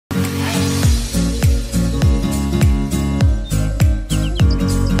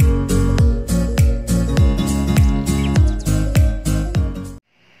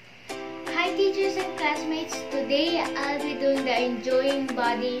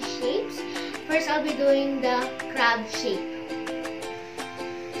body shapes. First, I'll be doing the crab shape.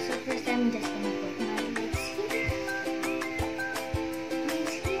 So first, I'm just gonna put my legs here.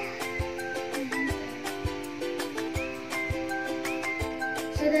 Legs here.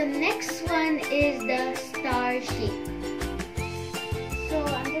 So the next one is the star shape. So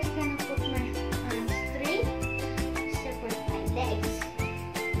I'm just gonna put my hands straight, separate my legs.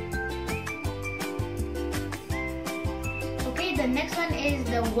 Okay, the next one is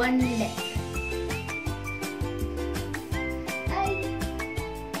the one leg.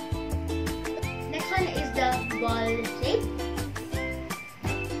 Next one is the ball shape.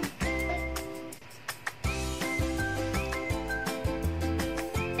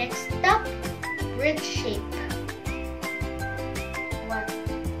 Next up, brick shape.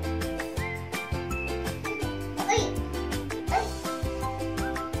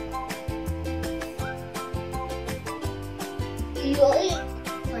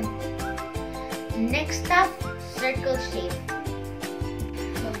 Next up, circle shape.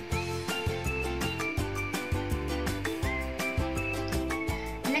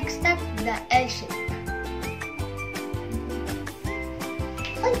 Next up, the L shape.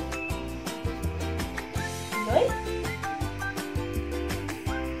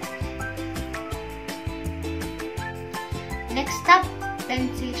 Next up,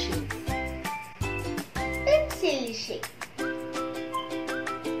 pencil shape. Pencil shape.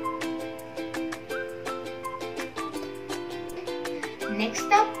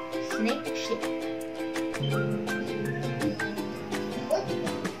 Next up, snake shape.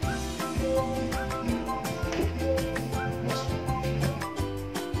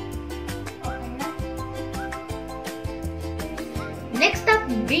 Next up,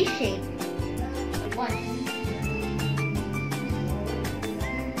 V shape.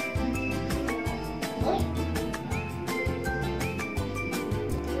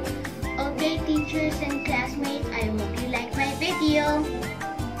 Okay, teachers and classmates, I hope you like my video.